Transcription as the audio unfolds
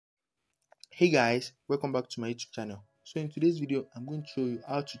Hey guys, welcome back to my YouTube channel. So in today's video, I'm going to show you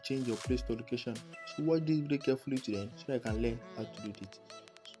how to change your Play Store location. So watch this video carefully to the end so that I can learn how to do it.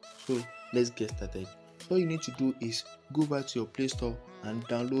 So let's get started. So all you need to do is go back to your Play Store and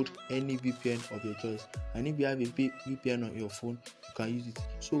download any VPN of your choice. And if you have a VPN on your phone, you can use it.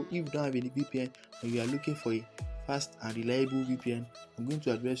 So if you don't have any VPN and you are looking for a fast and reliable VPN, I'm going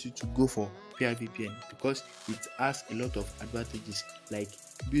to advise you to go for VPN because it has a lot of advantages like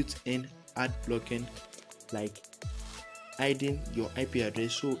built-in ad blocking, like hiding your IP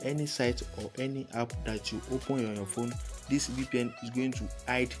address. So any site or any app that you open on your phone, this VPN is going to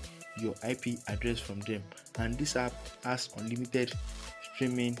hide your IP address from them. And this app has unlimited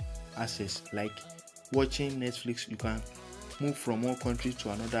streaming access, like watching Netflix. You can move from one country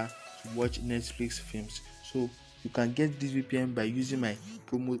to another to watch Netflix films. So you can get this VPN by using my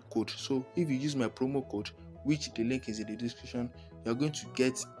promo code. So if you use my promo code, which the link is in the description, you're going to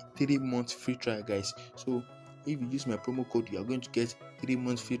get 3 months free trial, guys. So if you use my promo code, you are going to get 3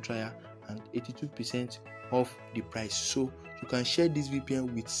 months free trial and 82% off the price. So you can share this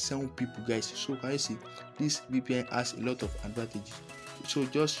VPN with 7 people, guys. So can you see this VPN has a lot of advantages. So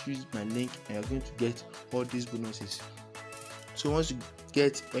just use my link and you're going to get all these bonuses. So once you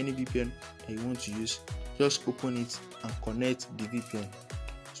get any VPN that you want to use, just open it and connect the VPN.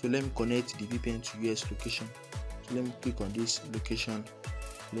 So let me connect the VPN to US location. So let me click on this location.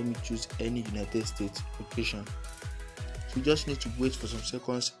 Let me choose any United States location. So you just need to wait for some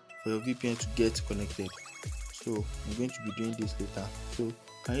seconds for your VPN to get connected. So I'm going to be doing this later. So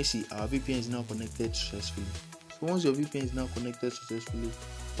can you see our VPN is now connected successfully. So once your VPN is now connected successfully,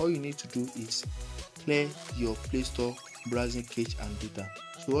 all you need to do is clear your Play Store browsing cache and data.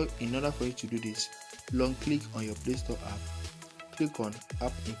 So in order for you to do this, long click on your Play Store app, click on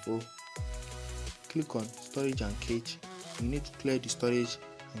app info, click on storage and cache. You need to clear the storage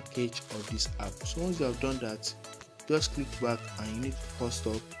and cache of this app. So once you have done that, just click back and you need to first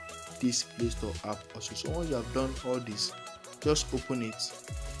stop this Play Store app also. So once you have done all this, just open it.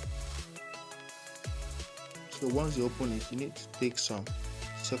 So once you open it, you need to take some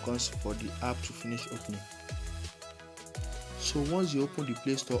seconds for the app to finish opening. So once you open the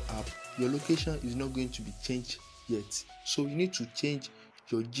Play Store app, your location is not going to be changed yet. So you need to change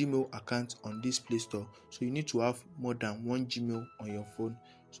your Gmail account on this Play Store. So you need to have more than one Gmail on your phone.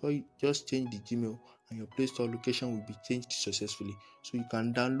 So you just change the Gmail and your Play Store location will be changed successfully. So you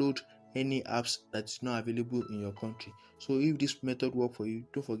can download any apps that is not available in your country. So if this method works for you,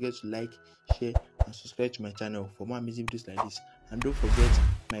 don't forget to like, share and subscribe to my channel for more amazing videos like this. And don't forget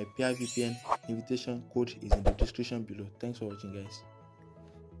my VPN invitation code is in the description below. Thanks for watching, guys.